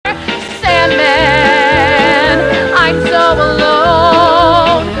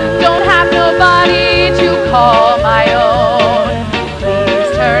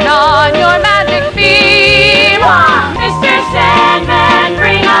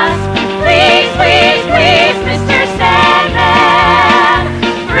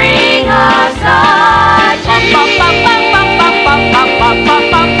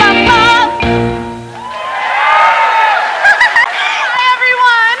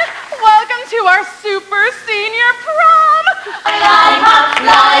first senior prom. Lollipop,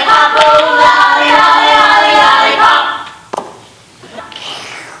 lollipop, oh, lolly, lolly, lolly, lollipop.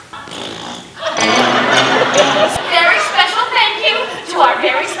 Very special thank you to our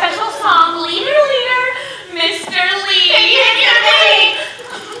very special song leader, Mr. Lee. Thank you, Lee.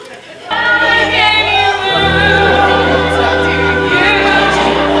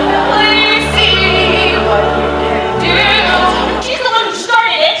 Please see what you can do. She's the one who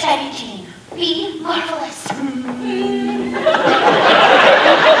started it. Betty Jean, be marvelous.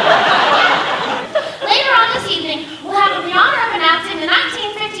 Later on this evening, we'll have the honor of announcing the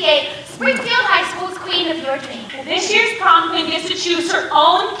 1958 Springfield High School's Queen of Your Dream. This year's prom queen gets to choose her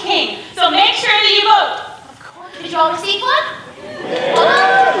own king, so make sure that you vote. Of course. Did you all receive one? Hold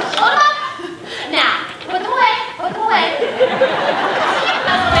on. Hold on. Now, put them away. Put them away.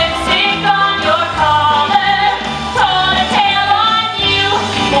 Lipstick on your collar, told a tale on you,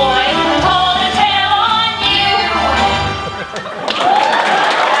 boy, told a tale on you.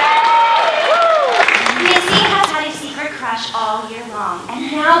 Missy has had a secret crush all year long,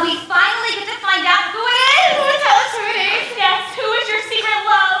 and now we finally get to find out who it is. Tell us who it is. Yes, who is your secret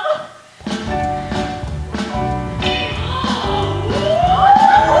love?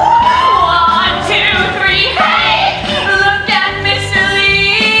 One, two, three, hey! Look at Mr.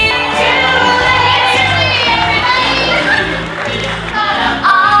 Lee.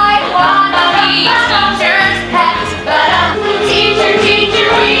 I wanna be teacher's pet, but teacher,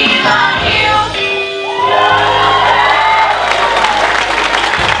 we love you.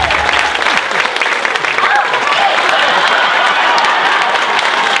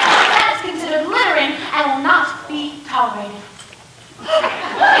 That is considered littering and will not be tolerated.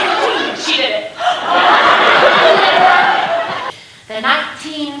 She did it. The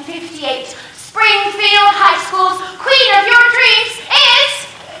 1958 Springfield High School's Queen of Your Dreams,